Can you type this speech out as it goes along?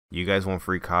You guys want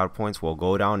free COD points? Well,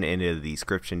 go down into the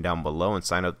description down below and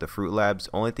sign up to Fruit Labs.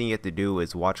 Only thing you have to do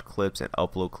is watch clips and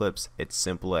upload clips. It's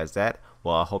simple as that.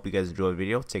 Well, I hope you guys enjoyed the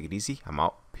video. Take it easy. I'm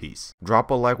out. Peace.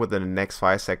 Drop a like within the next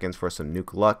 5 seconds for some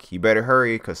nuke luck. You better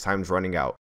hurry because time's running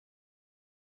out.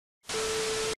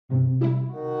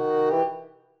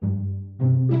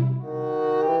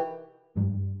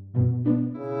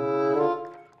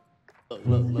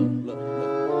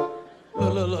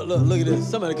 Look at this.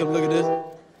 Somebody come look at this.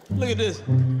 Look at this.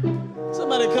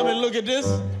 Somebody come and look at this.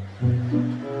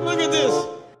 Look at this.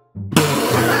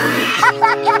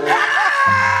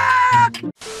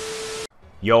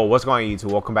 Yo, what's going on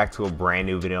YouTube? Welcome back to a brand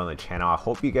new video on the channel. I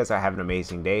hope you guys are having an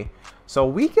amazing day. So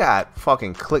we got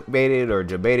fucking clickbaited or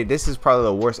debated. This is probably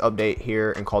the worst update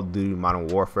here in Call of Duty Modern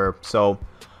Warfare. So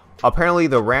apparently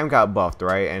the RAM got buffed,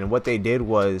 right? And what they did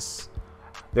was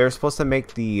they're supposed to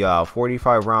make the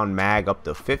 45 round mag up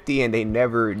to 50, and they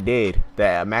never did.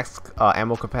 The max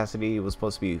ammo capacity was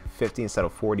supposed to be 50 instead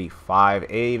of 45.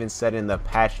 It even said in the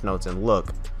patch notes, and look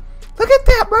at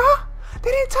that, bro.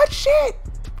 They didn't touch shit.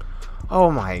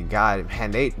 Oh my god,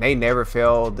 man, they never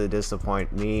failed to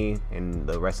disappoint me and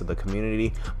the rest of the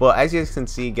community. But as you can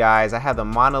see, guys, I have the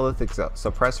monolithic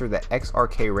suppressor, the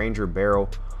XRK Ranger barrel,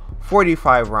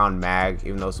 45 round mag,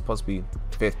 even though it's supposed to be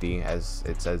 50 as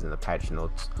it says in the patch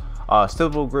notes.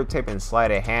 Stable grip tape and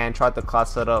sleight of hand. Try the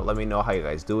class setup. Let me know how you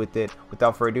guys do with it.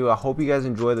 Without further ado, I hope you guys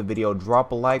enjoy the video.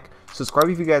 Drop a like, subscribe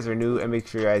if you guys are new, and make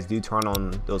sure you guys do turn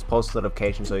on those post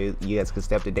notifications so you guys can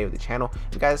stay up to date with the channel.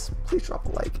 And guys, please drop a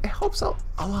like. It helps out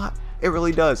a lot. It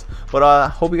really does. But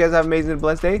hope you guys have an amazing and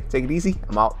blessed day. Take it easy.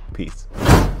 I'm out. Peace.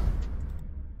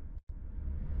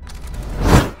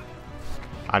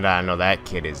 I know that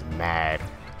kid is mad.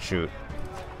 Shoot.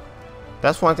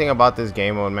 That's one thing about this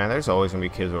game mode, man. There's always gonna be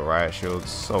kids with riot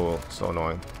shields. So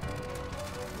annoying.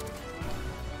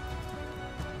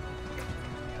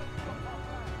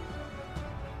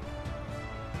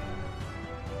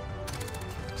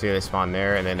 See, they spawn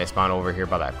there, and then they spawn over here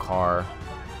by that car.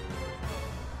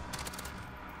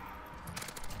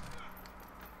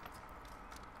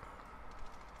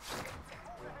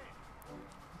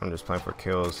 I'm just playing for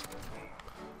kills.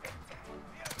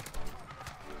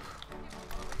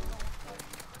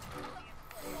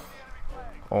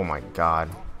 Oh my god.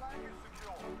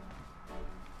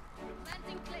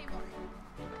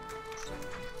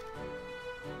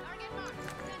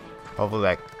 Hopefully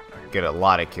that get a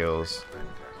lot of kills.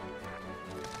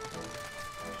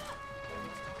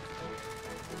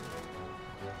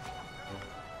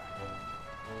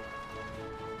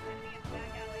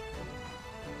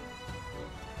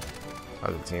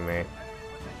 That was a teammate.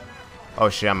 Oh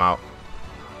shit, I'm out.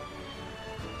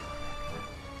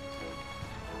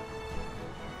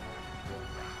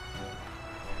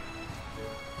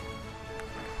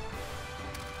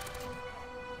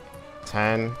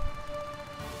 Ten.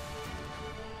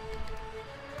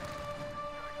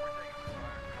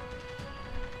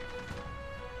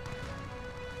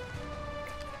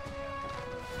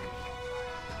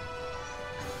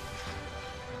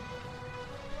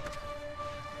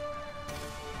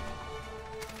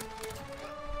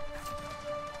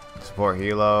 Support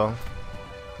helo.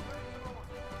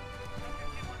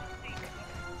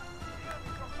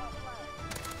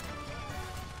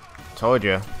 Told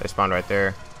you, they spawned right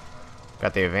there.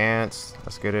 Got the advance.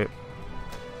 Let's get it.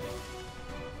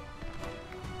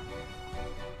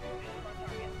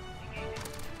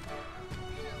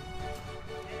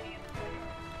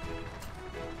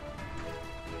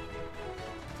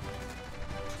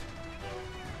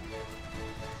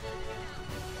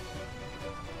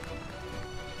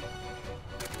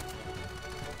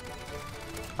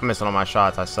 I'm missing all my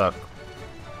shots. I suck.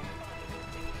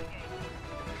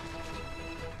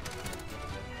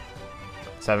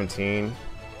 $17,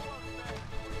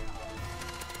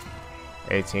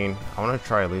 18. I want to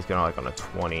try at least get on like on a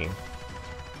 20.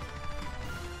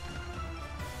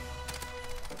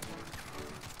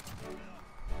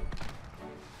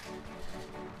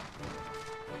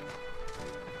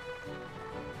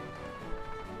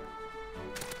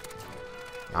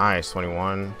 Nice,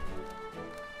 21.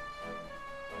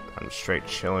 I'm straight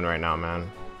chilling right now,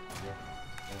 man.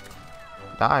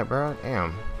 Die, bro.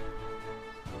 Damn.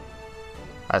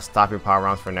 I stop your power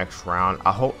rounds for next round.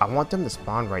 I want them to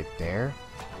spawn right there,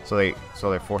 so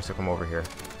they're forced to come over here.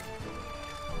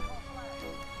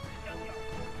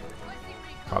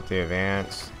 Pop the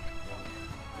advance.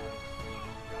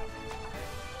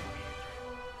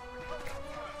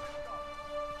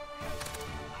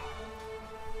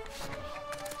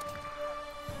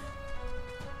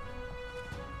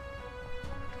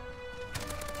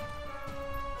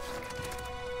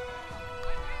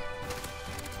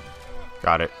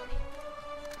 Got it.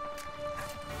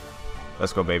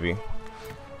 Let's go, baby.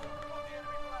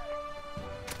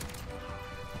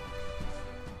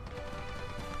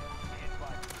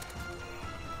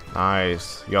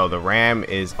 Nice. Yo, the RAM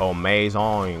is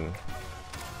amazing.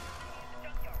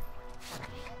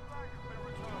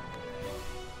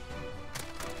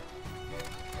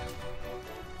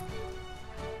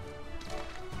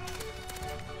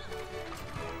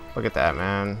 Look at that,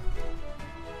 man.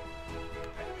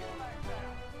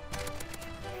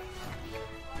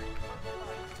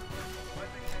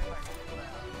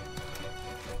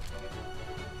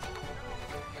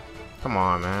 Come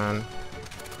on, man.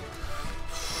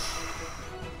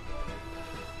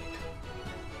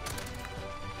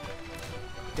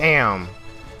 Damn.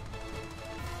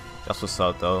 That's what's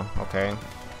up, though. Okay.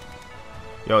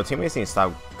 Yo, teammates need to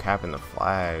stop capping the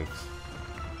flags.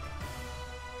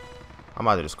 I'm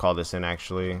about to just call this in,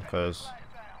 actually, because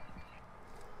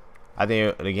I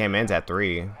think the game ends at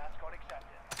 3.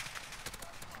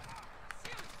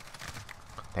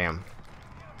 Damn.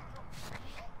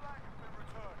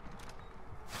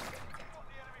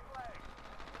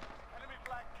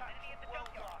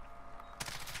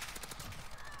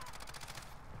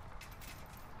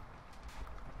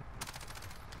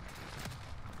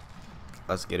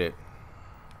 Let's get it.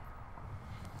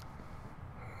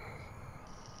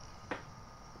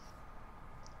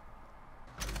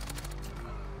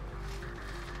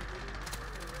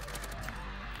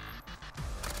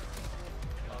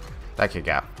 That kid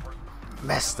got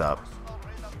messed up.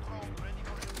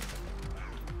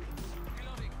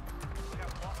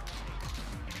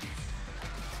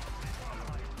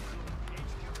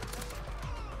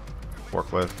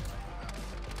 Forklift.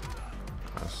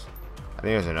 Nice. I think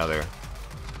there's another.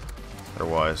 There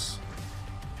was.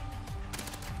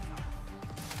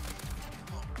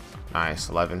 Nice.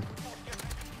 11.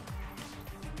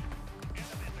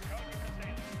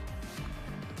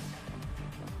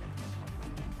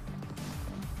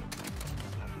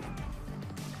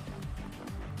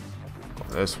 Go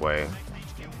this way.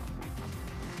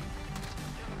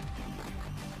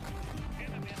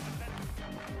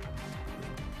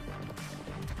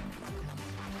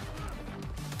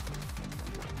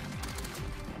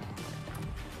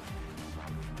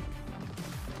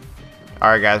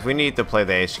 Alright guys, we need to play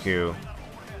the HQ.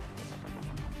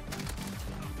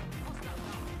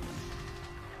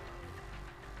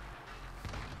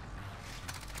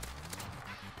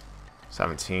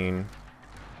 $17.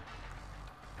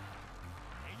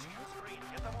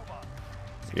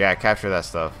 Yeah, capture that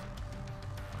stuff.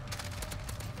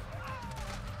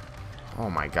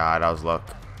 Oh my god, that was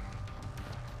luck.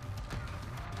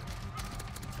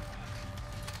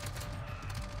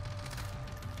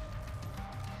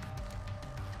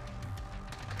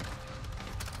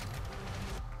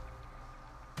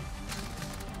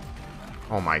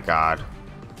 Oh my god.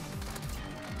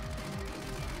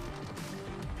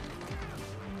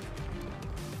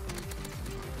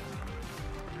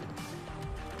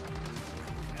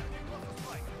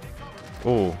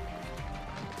 Ooh.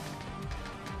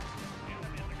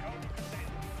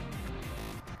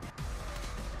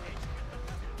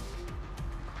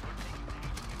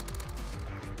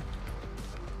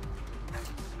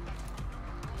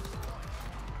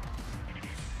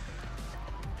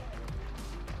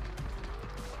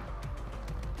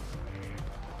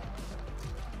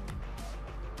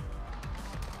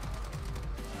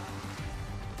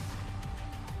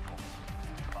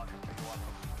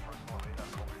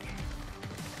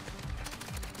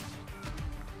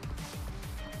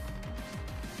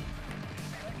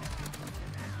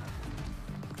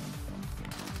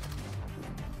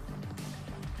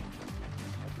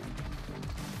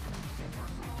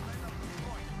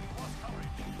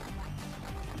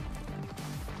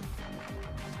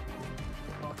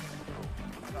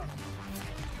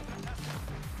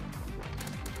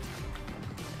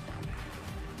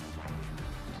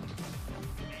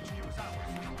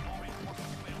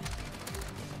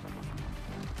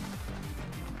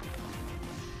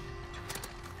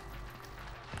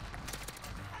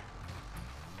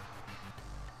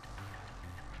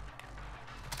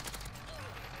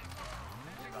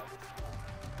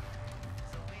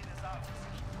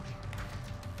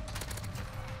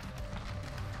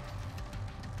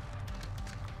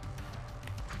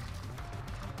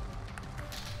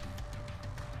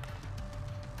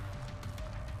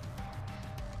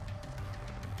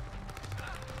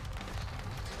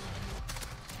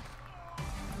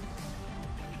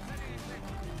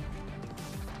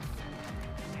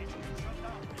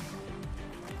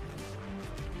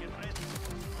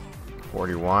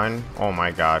 $41. Oh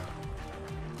my god.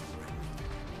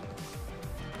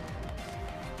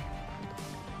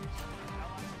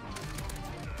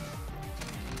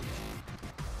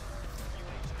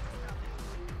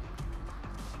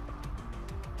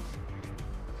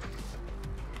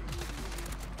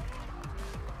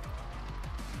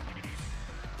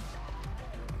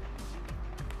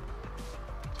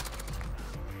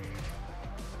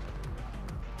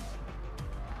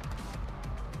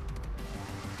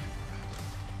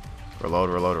 Reload,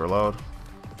 reload, reload.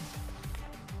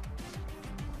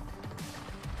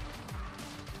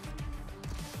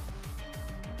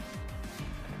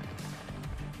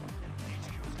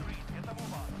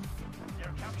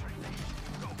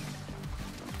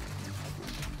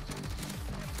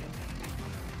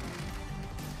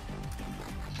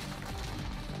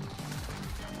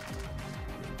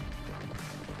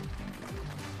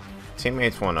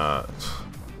 Teammates wanna.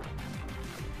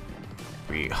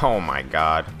 Oh my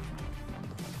god.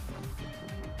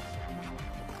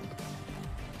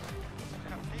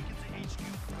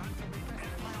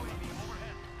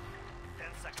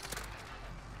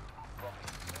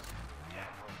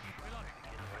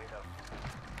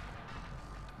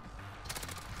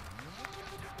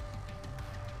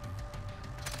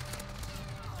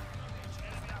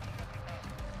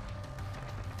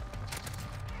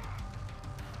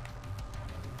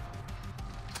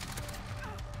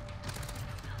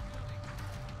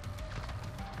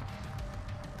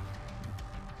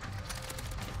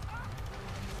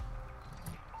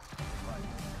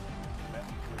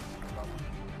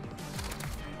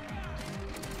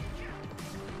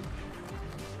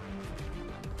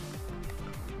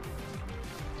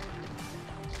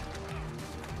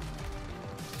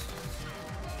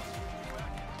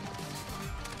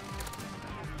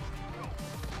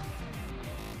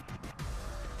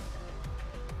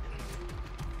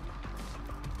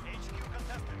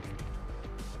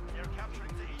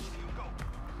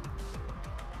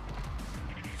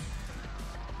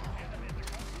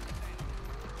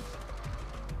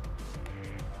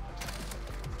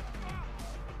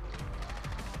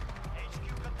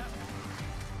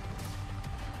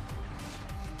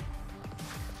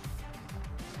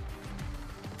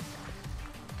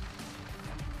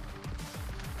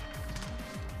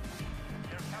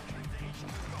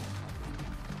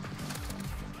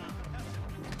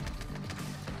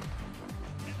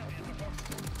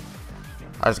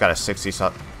 I just got a 60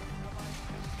 sub.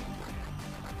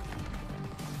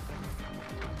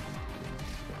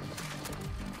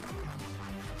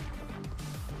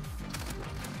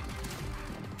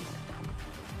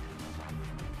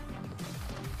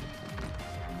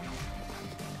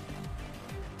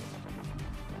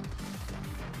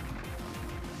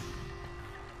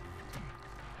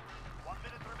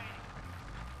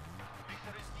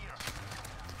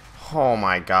 Oh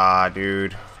my god,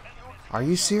 dude. Are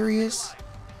you serious?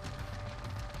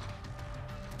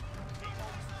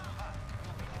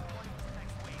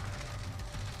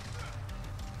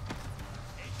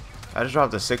 I just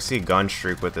dropped a 60 gun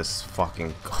streak with this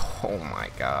fucking. Oh my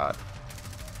god.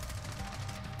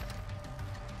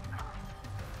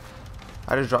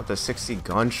 I just dropped a 60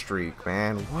 gun streak,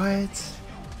 man. What?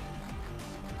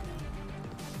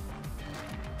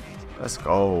 Let's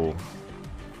go.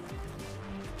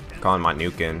 Calling my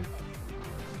nuke in.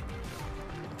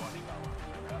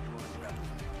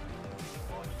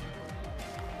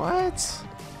 What?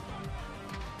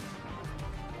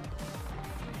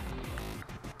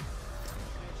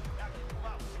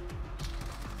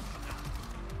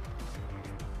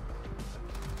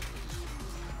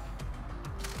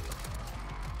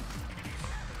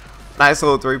 Nice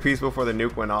little 3-piece before the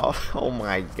nuke went off. Oh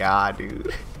my god,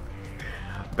 dude.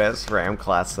 Best RAM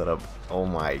class setup. Oh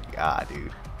my god,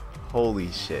 dude.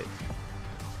 Holy shit.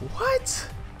 What?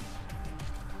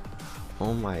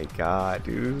 Oh my god,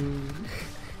 dude.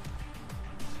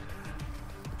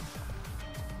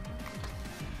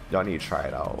 Y'all need to try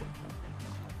it out.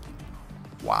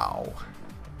 Wow.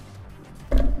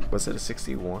 Was it a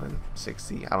 61?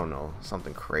 60? I don't know.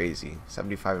 Something crazy.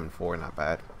 75 and 4, not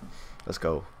bad. Let's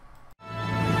go.